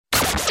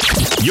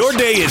Your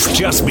day has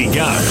just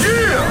begun.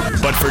 Yeah!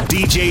 But for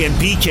DJ and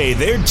PK,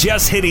 they're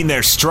just hitting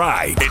their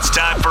stride. It's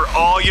time for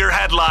all your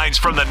headlines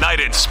from the night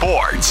in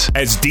sports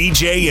as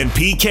DJ and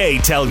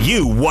PK tell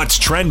you what's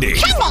trending.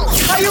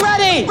 Are you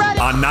ready?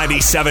 On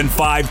 97.5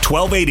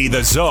 1280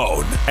 The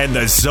Zone and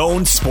The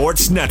Zone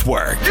Sports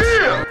Network.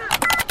 Yeah!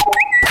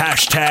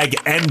 Hashtag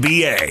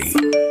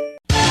NBA.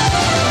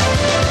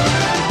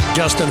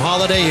 Justin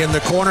Holiday in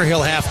the corner.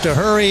 He'll have to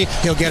hurry.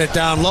 He'll get it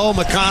down low.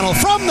 McConnell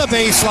from the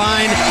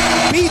baseline,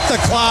 beat the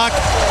clock,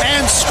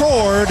 and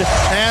scored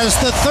as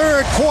the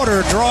third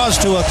quarter draws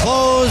to a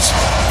close.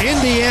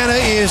 Indiana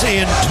is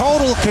in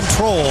total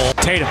control.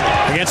 Tatum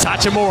against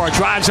Hachimura.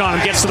 Drives on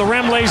him, gets to the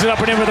rim, lays it up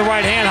and in with the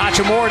right hand.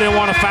 Hachimura didn't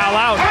want to foul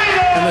out,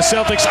 and the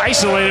Celtics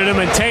isolated him,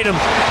 and Tatum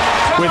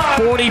with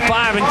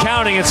 45 and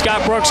counting, and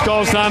Scott Brooks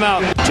calls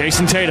timeout.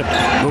 Jason Tatum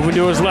moving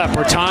to his left.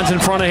 Bertans in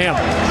front of him.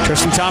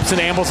 Tristan Thompson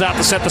ambles out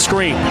to set the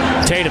screen.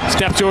 Tatum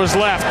steps to his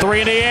left.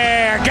 Three in the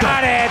air.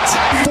 Got it!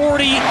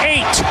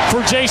 48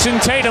 for Jason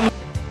Tatum.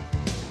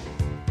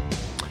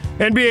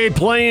 NBA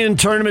play-in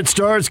tournament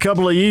starts.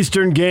 Couple of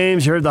Eastern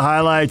games. You heard the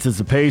highlights as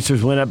the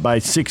Pacers went up by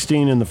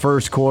 16 in the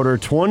first quarter,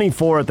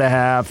 24 at the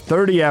half,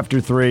 30 after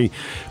 3.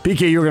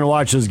 PK, you're going to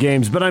watch those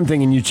games, but I'm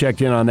thinking you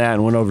checked in on that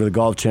and went over to the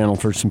Golf Channel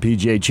for some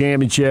PGA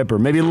Championship or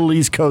maybe a little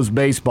East Coast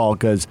baseball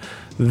because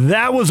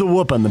that was a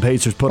whooping the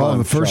Pacers put on.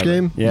 The first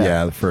game?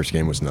 Yeah, the first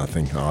game was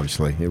nothing,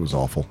 obviously. It was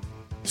awful.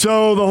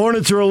 So the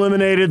Hornets are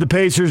eliminated. The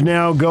Pacers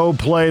now go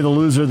play the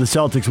loser of the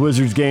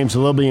Celtics-Wizards game,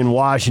 so they'll be in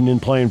Washington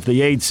playing for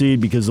the 8th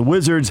seed because the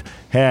Wizards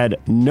had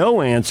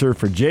no answer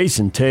for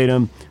Jason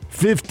Tatum.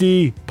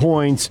 50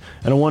 points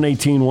and a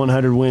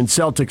 118-100 win.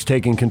 Celtics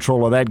taking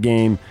control of that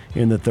game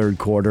in the third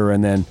quarter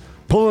and then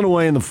pulling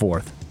away in the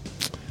fourth.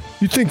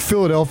 You think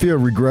Philadelphia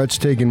regrets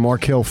taking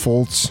Markelle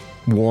Fultz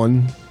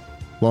 1,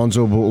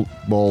 Lonzo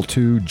Ball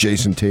 2,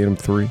 Jason Tatum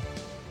 3?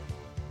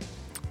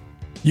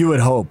 You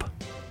would hope.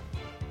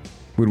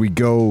 Would we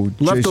go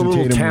Jason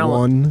Tatum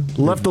 1?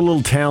 Left a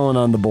little talent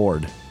on the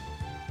board.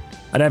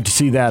 I'd have to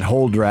see that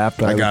whole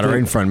draft. I got it right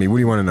in front of me. What do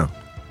you want to know?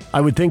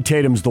 I would think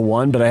Tatum's the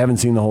one, but I haven't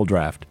seen the whole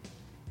draft.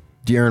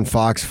 De'Aaron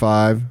Fox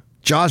 5.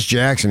 Josh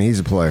Jackson, he's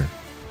a player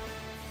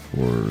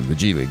for the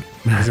G League.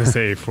 I was going to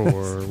say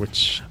for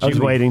which I was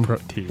waiting for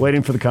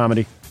the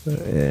comedy.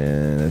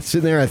 And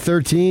sitting there at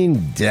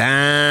 13,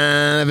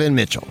 Donovan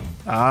Mitchell.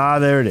 Ah,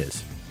 there it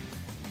is.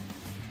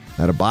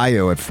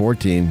 Adebayo at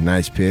 14,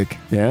 nice pick.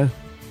 Yeah.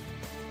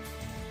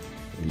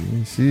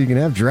 You see, you can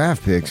have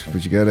draft picks,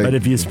 but you got to. But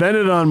if you spend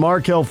it on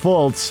Markelle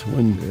Fultz,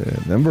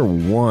 number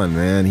 1,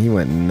 man, he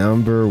went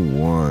number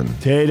 1.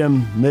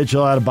 Tatum,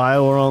 Mitchell,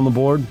 Adebayo are on the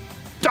board.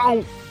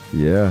 Don't.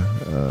 Yeah.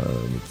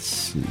 Let's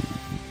see.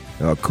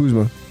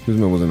 Kuzma.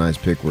 Kuzma was a nice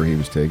pick where he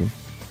was taken.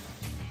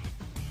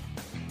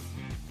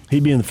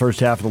 He'd be in the first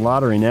half of the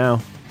lottery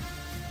now.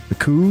 The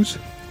Kuz?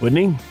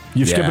 Wouldn't he?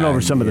 You're skipping over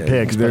some of the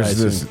picks.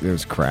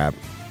 There's crap.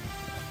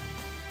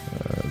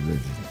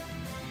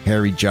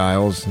 Harry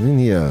Giles. Isn't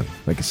he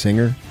like a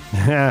singer?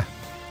 No.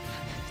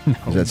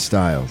 Is that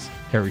Styles?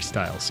 Harry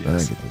Styles,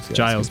 yes.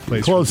 Giles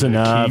plays close for the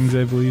enough. Kings,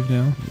 I believe,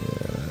 now.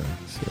 Yeah.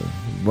 So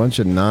a bunch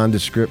of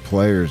nondescript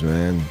players,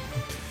 man.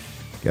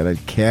 Got to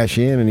cash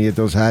in and get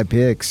those high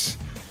picks.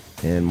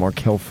 And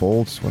Markelle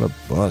Fultz, what a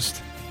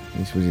bust.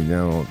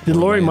 Did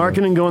Lauri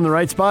Markkanen go in the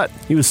right spot?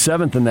 He was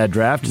 7th in that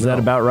draft. Is that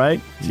about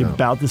right? Is he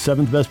about the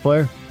 7th best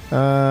player?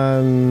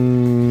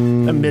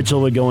 And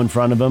Mitchell would go in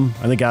front of him.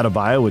 I think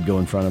Adebayo would go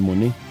in front of him,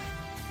 wouldn't he?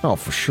 Oh,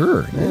 for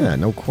sure. Yeah,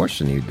 no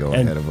question he'd go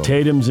ahead of him.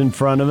 Tatum's in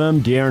front of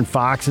him. De'Aaron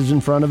Fox is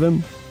in front of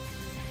him.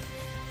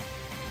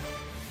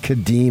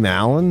 Kadeem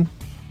Allen?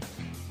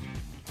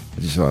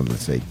 I just wanted to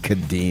say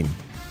Kadeem.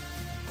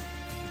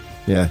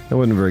 Yeah, that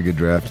wasn't a very good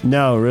draft.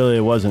 No, really,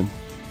 it wasn't.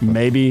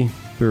 Maybe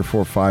 3 or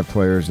 4, 5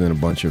 players, and then a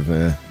bunch of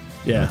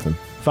nothing.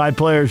 5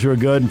 players who are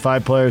good and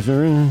 5 players who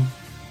are.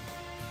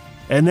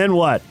 And then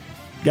what?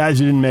 Guys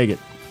who didn't make it.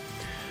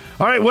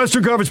 All right,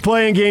 Western Conference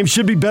play-in game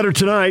should be better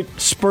tonight.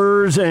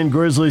 Spurs and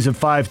Grizzlies at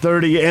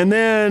 5:30, and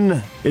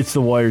then it's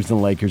the Warriors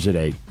and Lakers at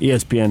 8.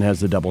 ESPN has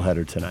the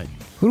doubleheader tonight.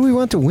 Who do we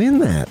want to win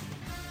that?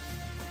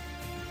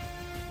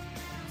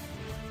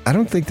 I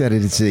don't think that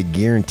it's a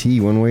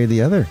guarantee one way or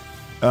the other.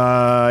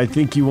 I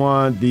think you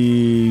want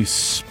the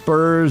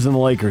Spurs and the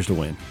Lakers to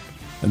win.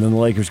 And then the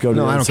Lakers go to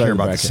the I don't care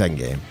about bracket. the second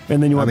game.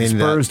 And then you want the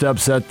Spurs to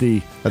upset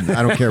the... I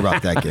don't care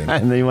about that game.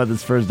 And then you want the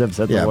Spurs to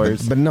upset the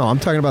Warriors. But no, I'm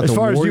talking about the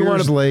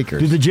Warriors,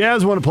 Lakers. Do the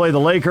Jazz want to play the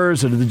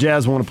Lakers or do the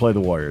Jazz want to play the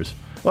Warriors?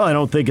 Well, I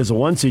don't think as a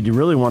 1 seed you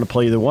really want to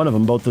play either one of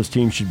them. Both those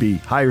teams should be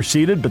higher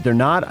seeded, but they're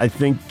not. I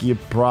think you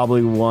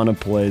probably want to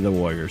play the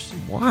Warriors.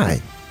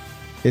 Why?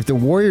 If the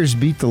Warriors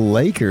beat the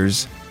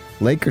Lakers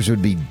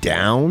would be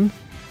down.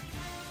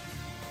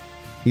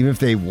 Even if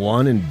they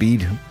won and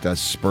beat the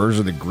Spurs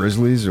or the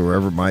Grizzlies or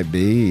wherever it might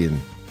be,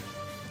 and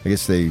I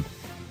guess they,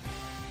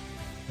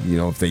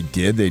 if they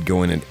did, they'd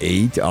go in at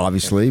 8,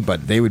 obviously,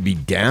 but they would be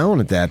down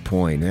at that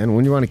point, man.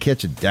 Wouldn't you want to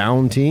catch a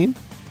down team?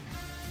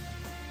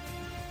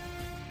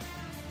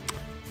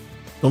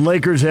 The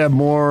Lakers have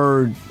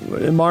more,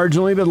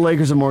 marginally, but the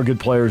Lakers have more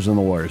good players than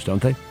the Warriors,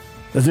 don't they?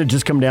 Doesn't it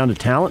just come down to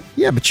talent?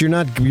 Yeah, but you're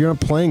not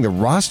playing the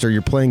roster.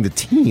 You're playing the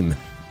team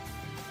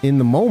in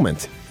the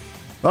moment.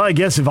 Well, I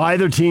guess if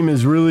either team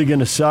is really going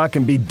to suck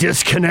and be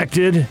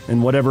disconnected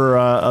and whatever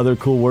other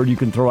cool word you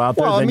can throw out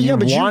there, then you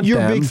want your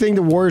them. big thing,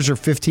 the Warriors are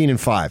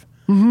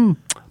 15-5.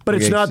 But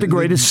it's not the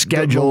greatest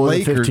schedule,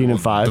 the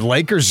 15-5. The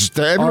Lakers,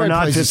 everybody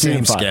not plays the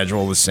same 15-5.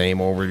 schedule, the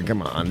same over.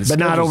 Come on. But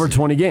not over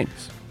 20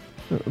 games.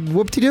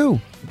 Whoop-de-doo.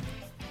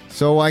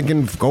 So I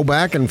can go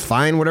back and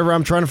find whatever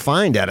I'm trying to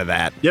find out of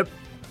that. Yep.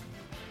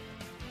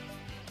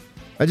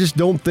 I just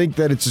don't think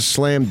that it's a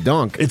slam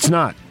dunk. It's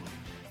not.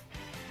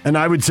 And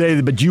I would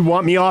say, but you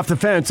want me off the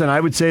fence, and I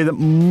would say that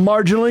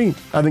marginally,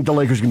 I think the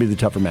Lakers are going to be the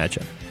tougher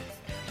matchup.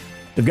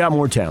 They've got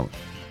more talent.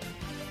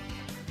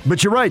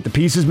 But you're right, the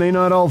pieces may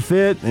not all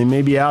fit. They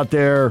may be out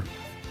there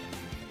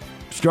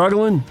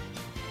struggling.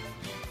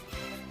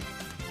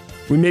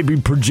 We may be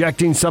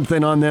projecting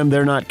something on them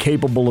they're not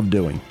capable of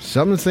doing.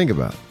 Something to think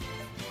about.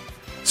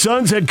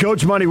 Suns head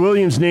coach Monty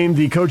Williams named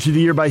the Coach of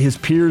the Year by his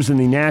peers in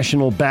the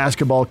National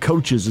Basketball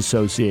Coaches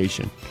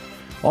Association.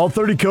 All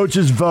 30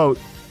 coaches vote.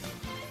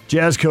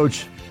 Jazz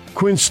coach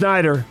Quinn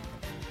Snyder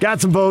got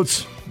some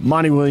votes.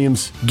 Monty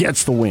Williams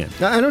gets the win.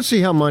 I don't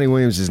see how Monty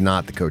Williams is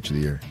not the Coach of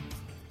the Year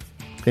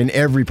in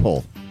every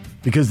poll.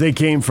 Because they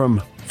came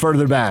from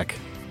further back.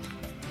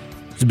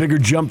 It's a bigger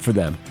jump for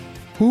them.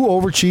 Who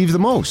overachieved the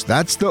most?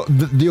 That's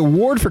the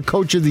award for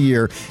Coach of the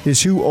Year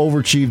is who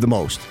overachieved the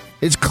most.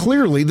 It's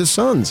clearly the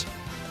Suns.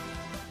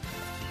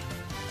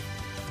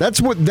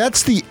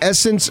 That's the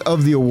essence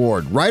of the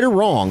award, right or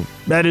wrong.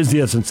 That is the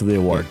essence of the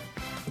award.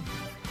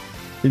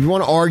 If you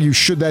want to argue,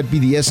 should that be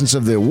the essence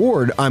of the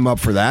award, I'm up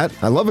for that.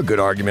 I love a good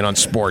argument on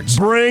sports.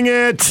 Bring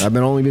it! I've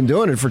only been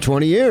doing it for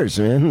 20 years,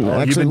 man.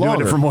 Well, you've been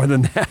doing it for more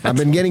than that. I've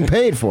been getting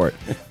paid for it.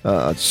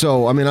 I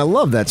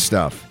love that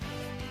stuff.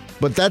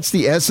 But that's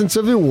the essence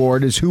of the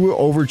award is who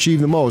overachieved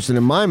the most. And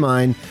in my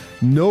mind,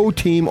 no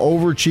team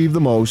overachieved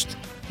the most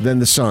than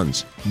the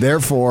Suns.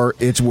 Therefore,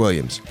 it's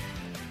Williams.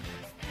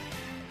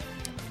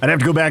 I'd have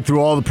to go back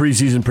through all the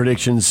preseason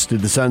predictions.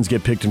 Did the Suns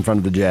get picked in front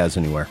of the Jazz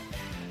anywhere?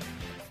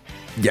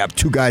 Yeah,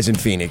 two guys in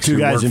Phoenix. Two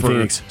guys in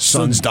Phoenix.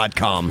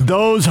 Suns.com.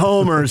 Those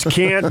homers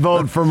can't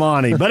vote for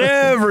Monty, but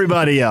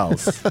everybody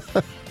else.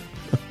 How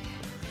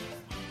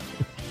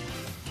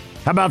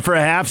about for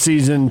a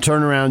half-season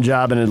turnaround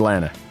job in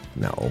Atlanta?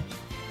 No.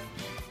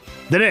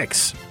 The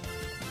Knicks.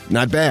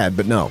 Not bad,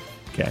 but no.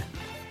 Okay.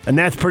 And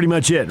that's pretty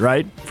much it,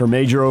 right? For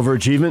major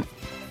overachievement?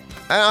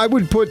 I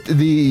would put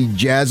the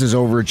Jazz as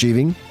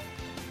overachieving.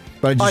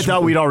 But I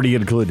thought we'd already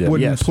included them.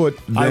 Wouldn't Yes. put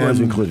them I was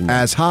including them.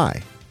 as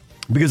high.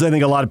 Because I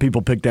think a lot of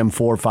people picked them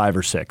 4, 5,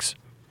 or 6.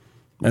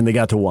 And they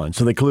got to 1.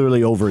 So they clearly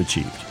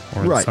overachieved.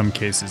 Or in Right. some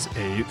cases,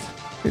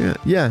 8th.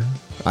 Yeah.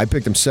 I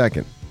picked them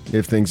second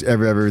if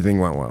everything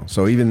went well.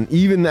 So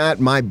even at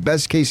my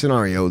best case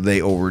scenario, they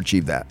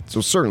overachieved that. So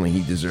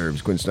certainly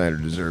Quinn Snyder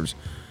deserves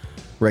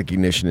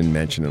recognition and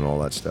mention and all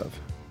that stuff.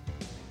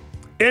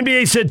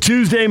 NBA said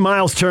Tuesday,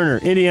 Miles Turner,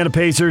 Indiana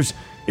Pacers,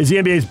 is the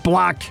NBA's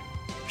blocked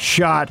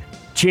shot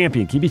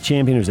champion. Can you be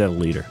champion or is that a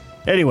leader?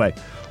 Anyway,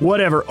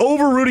 whatever.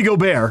 Over Rudy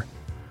Gobert,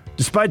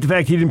 despite the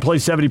fact he didn't play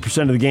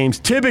 70% of the games,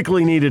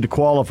 typically needed to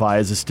qualify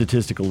as a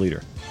statistical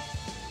leader.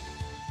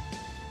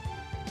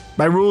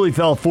 By rule, he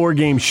fell 4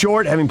 games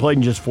short, having played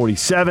in just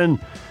 47.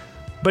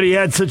 But he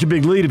had such a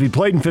big lead. If he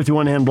played in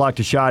 51 and hadn't blocked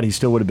a shot, he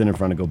still would have been in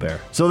front of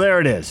Gobert. So there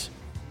it is.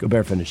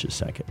 Gobert finishes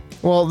second.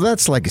 Well,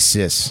 that's like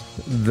assists.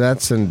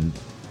 That's an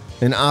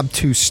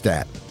obtuse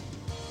stat.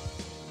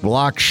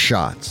 Block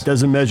shots.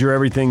 Doesn't measure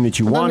everything that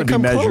you want to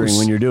be measuring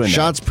when you're doing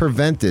Shots that.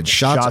 prevented.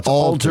 Shots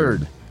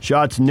altered.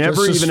 Shots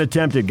never Just even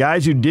attempted.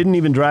 Guys who didn't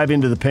even drive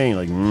into the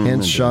paint.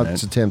 Hence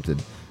shots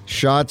attempted.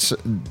 Shots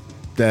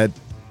that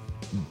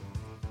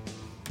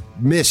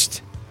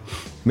missed.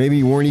 Maybe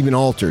you weren't even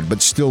altered,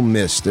 but still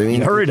missed. I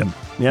mean, He hurried him.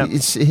 Yeah.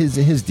 It's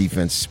his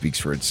defense speaks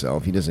for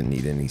itself. He doesn't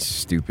need any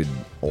stupid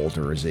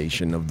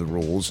alterization of the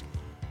rules.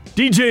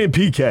 DJ and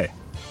PK.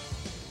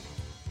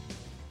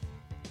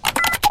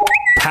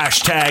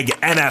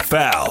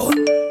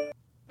 #NFL.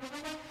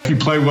 If you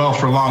play well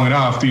for long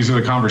enough, these are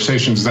the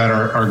conversations that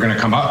are going to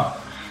come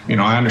up.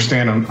 I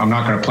understand I'm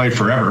not going to play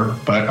forever,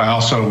 but I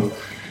also,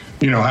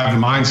 have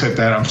the mindset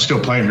that I'm still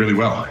playing really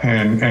well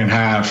and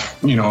have,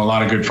 a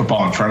lot of good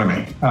football in front of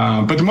me.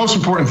 But the most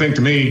important thing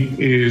to me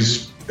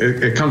is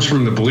it comes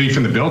from the belief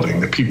in the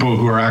building, the people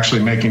who are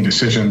actually making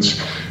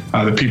decisions,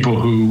 the people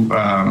who,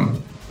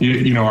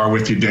 are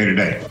with you day to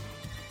day.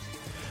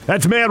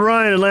 That's Matt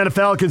Ryan, Atlanta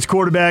Falcons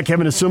quarterback,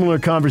 having a similar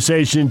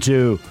conversation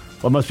to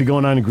what must be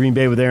going on in Green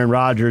Bay with Aaron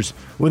Rodgers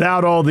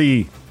without all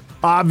the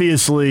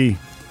obviously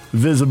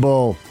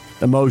visible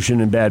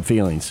emotion and bad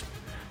feelings.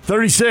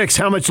 36,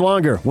 how much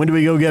longer? When do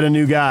we go get a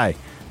new guy?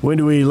 When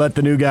do we let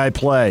the new guy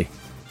play?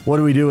 What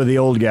do we do with the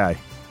old guy?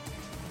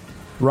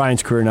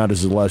 Ryan's career not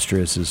as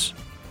illustrious as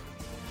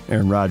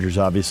Aaron Rodgers,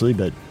 obviously,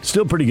 but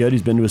still pretty good.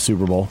 He's been to a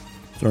Super Bowl,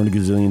 thrown a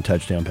gazillion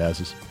touchdown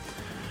passes.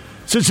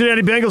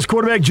 Cincinnati Bengals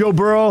quarterback Joe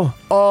Burrow,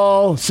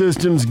 all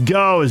systems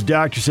go. His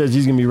doctor says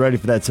he's going to be ready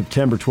for that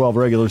September 12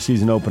 regular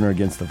season opener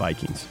against the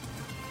Vikings.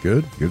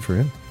 Good for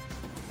him.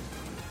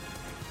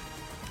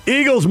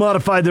 Eagles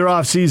modified their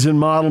offseason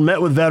model,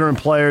 met with veteran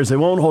players. They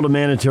won't hold a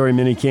mandatory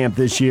minicamp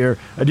this year.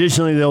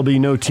 Additionally, there'll be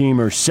no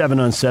team or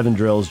 7-on-7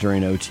 drills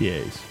during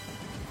OTAs.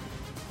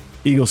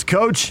 Eagles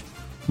coach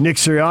Nick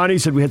Sirianni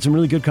said we had some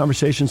really good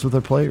conversations with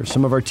our players,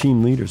 some of our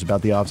team leaders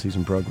about the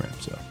offseason program.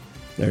 So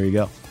there you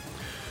go.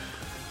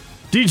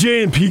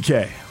 DJ and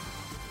PK.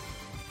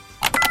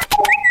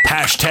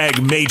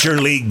 Hashtag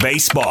Major League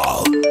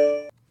Baseball.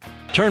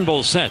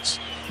 Turnbull sets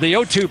the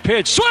 0-2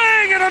 pitch.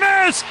 Swing and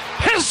a miss!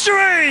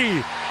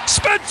 History!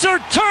 Spencer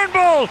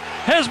Turnbull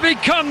has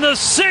become the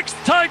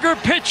 6th Tiger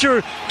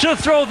pitcher to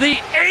throw the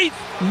 8th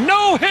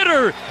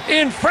no-hitter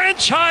in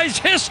franchise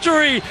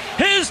history.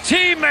 His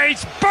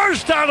teammates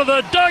burst out of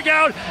the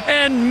dugout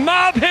and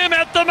mob him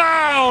at the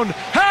mound.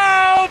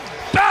 How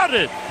about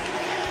it?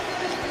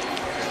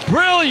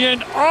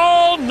 Brilliant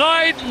all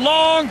night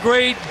long.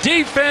 Great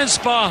defense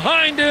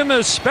behind him,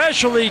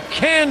 especially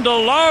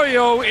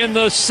Candelario in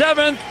the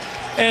 7th.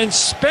 And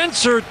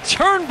Spencer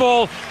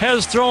Turnbull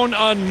has thrown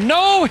a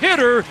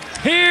no-hitter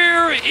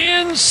here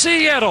in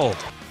Seattle.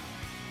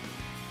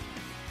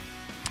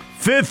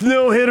 5th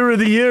no-hitter of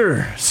the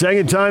year.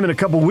 Second time in a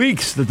couple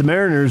weeks that the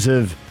Mariners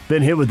have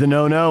been hit with the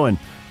no-no. And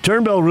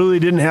Turnbull really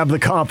didn't have the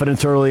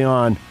confidence early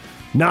on.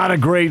 Not a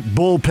great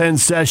bullpen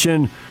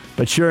session,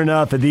 but sure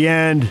enough, at the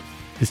end,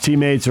 his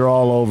teammates are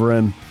all over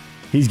him.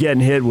 He's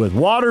getting hit with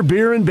water,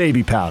 beer, and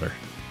baby powder.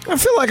 I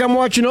feel like I'm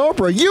watching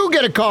Oprah. You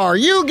get a car,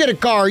 you get a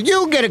car,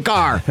 you get a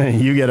car.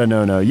 You get a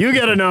no-no, you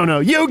get a no-no,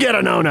 you get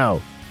a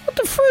no-no. What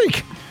the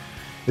freak?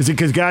 Is it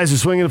because guys are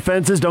swinging the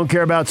fences, don't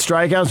care about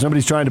strikeouts,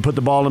 nobody's trying to put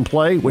the ball in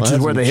play, which is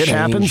where the hit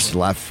happens?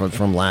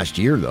 From last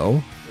year,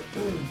 though.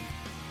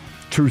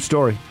 True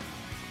story.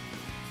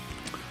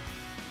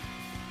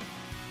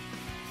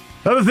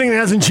 Another thing that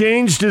hasn't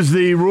changed is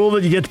the rule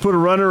that you get to put a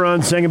runner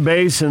on second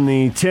base in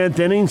the 10th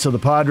inning. So the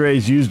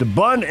Padres used a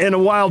bunt and a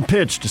wild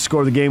pitch to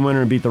score the game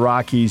winner and beat the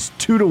Rockies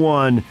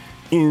 2-1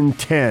 in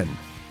 10.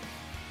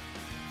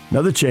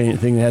 Another thing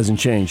that hasn't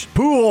changed.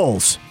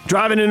 Pujols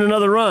driving in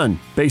another run.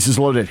 Bases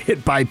loaded.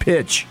 Hit by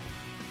pitch.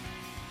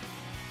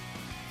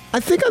 I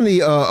think on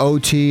the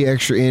OT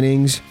extra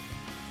innings,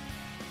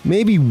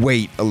 maybe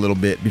wait a little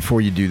bit before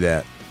you do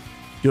that.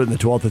 Do it in the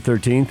 12th or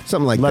 13th?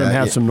 Something like that. Let them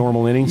have some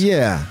normal innings?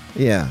 Yeah.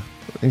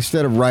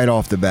 Instead of right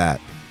off the bat.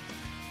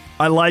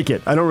 I like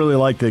it. I don't really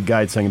like the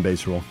guide second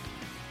base rule.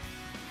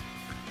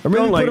 Or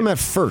maybe put him at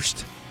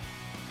first.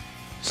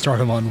 Start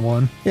him on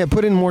 1. Yeah,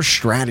 put in more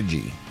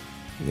strategy.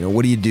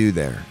 What do you do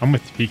there? I'm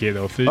with PK,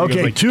 though.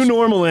 Okay, 2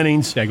 normal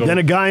innings, then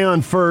a guy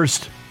on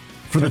first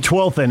for the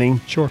 12th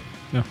inning. Sure.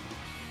 Yeah.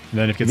 And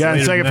then if it gets guy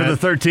on second for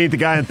the 13th, the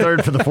guy on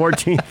third for the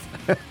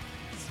 14th.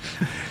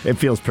 It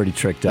feels pretty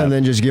tricked up. And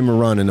then just give him a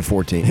run in the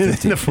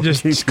 14th.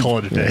 Just call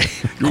it a day.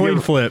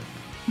 Coin flip.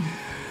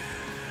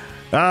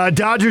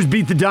 Dodgers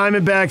beat the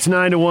Diamondbacks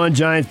 9-1.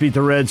 Giants beat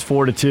the Reds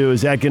 4-2.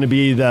 Is that going to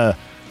be the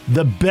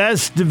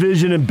best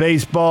division in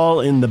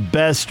baseball in the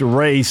best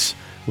race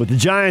with the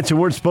Giants, who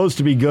weren't supposed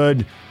to be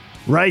good,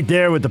 right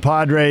there with the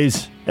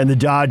Padres and the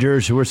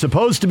Dodgers, who were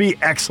supposed to be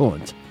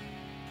excellent?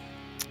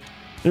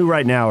 Who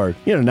right now are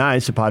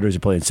nice. The Padres are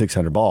playing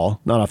 .600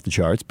 ball, not off the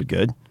charts, but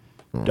good.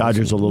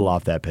 Dodgers a little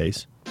off that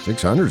pace.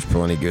 600 is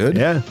plenty good.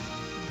 Yeah.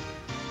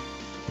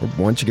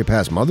 Once you get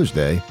past Mother's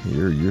Day,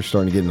 you're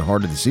starting to get in the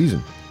heart of the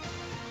season.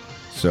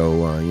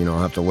 So, I'll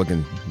have to look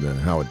in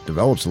how it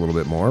develops a little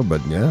bit more.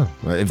 But, yeah,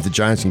 if the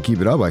Giants can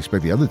keep it up, I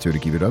expect the other two to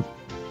keep it up.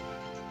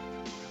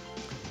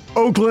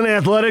 Oakland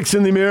Athletics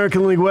in the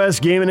American League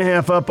West,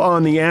 1.5 up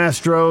on the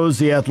Astros.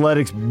 The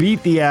Athletics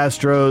beat the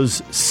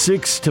Astros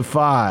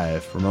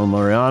 6-5. Ramon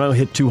Laureano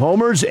hit 2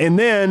 homers, and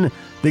then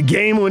the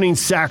game-winning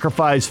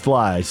sacrifice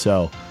fly.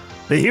 So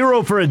the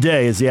hero for a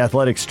day as the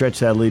Athletics stretch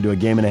that lead to a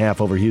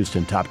 1.5 over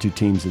Houston, top 2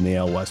 teams in the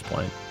AL West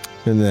playing.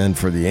 And then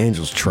for the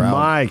Angels, Trout.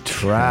 Mike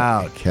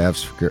Trout. Calf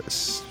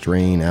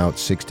strain out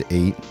 6 to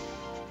 8.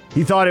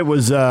 He thought it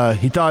was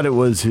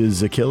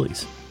his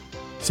Achilles. He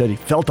said he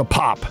felt a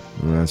pop.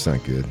 Well, that's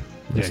not good.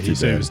 That's he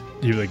said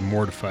he was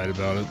mortified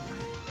about it.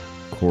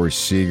 Corey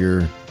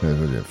Seager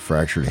has a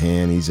fractured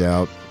hand. He's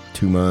out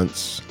 2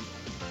 months.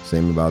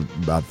 Same about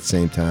the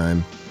same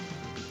time.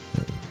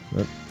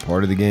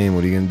 Part of the game.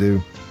 What are you going to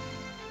do?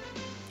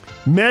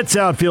 Mets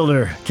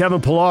outfielder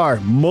Kevin Pillar,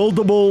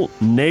 multiple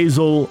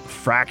nasal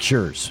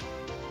fractures.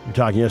 We were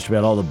talking yesterday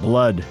about all the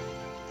blood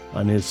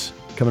on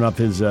coming up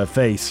his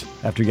face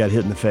after he got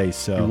hit in the face.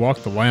 So he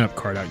walked the lineup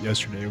card out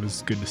yesterday. It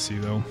was good to see,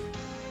 though.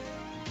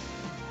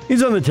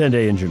 He's on the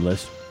 10-day injured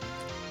list.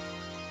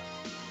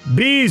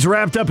 Bees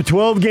wrapped up a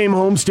 12-game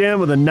homestand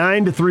with a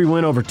 9-3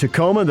 win over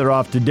Tacoma. They're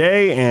off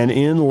today and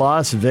in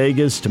Las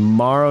Vegas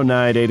tomorrow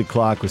night, 8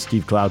 o'clock, with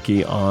Steve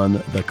Klauke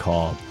on the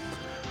call.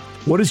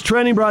 What is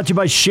trending? Brought to you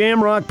by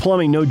Shamrock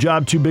Plumbing. No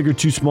job too big or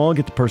too small.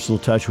 Get the personal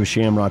touch with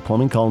Shamrock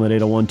Plumbing. Call them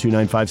at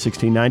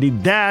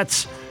 801-295-1690.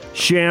 That's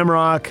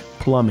Shamrock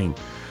Plumbing.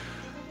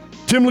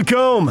 Tim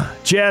Lacombe,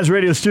 Jazz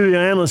Radio Studio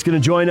Analyst, going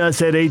to join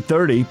us at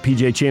 8:30.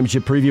 PGA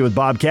Championship preview with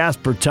Bob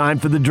Casper. Time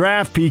for the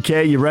draft,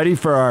 PK. You ready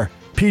for our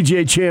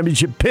PGA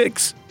Championship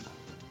picks?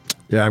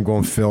 Yeah, I'm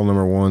going Phil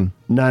number 1.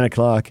 9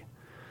 o'clock.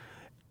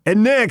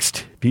 And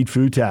next, Pete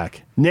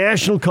Futak,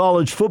 national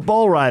college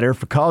football writer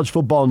for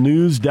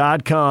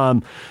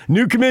collegefootballnews.com.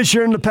 New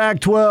commissioner in the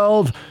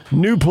Pac-12,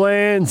 new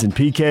plans, and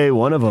PK,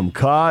 one of them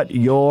caught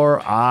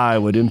your eye,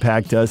 would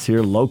impact us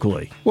here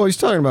locally. Well, he's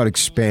talking about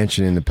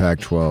expansion in the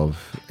Pac-12,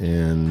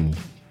 and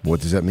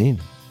what does that mean?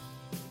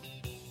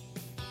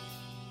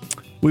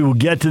 We will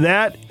get to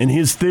that and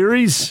his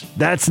theories.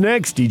 That's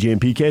next. DJ and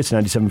PK, it's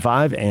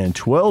 97.5 and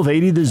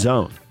 1280 The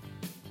Zone.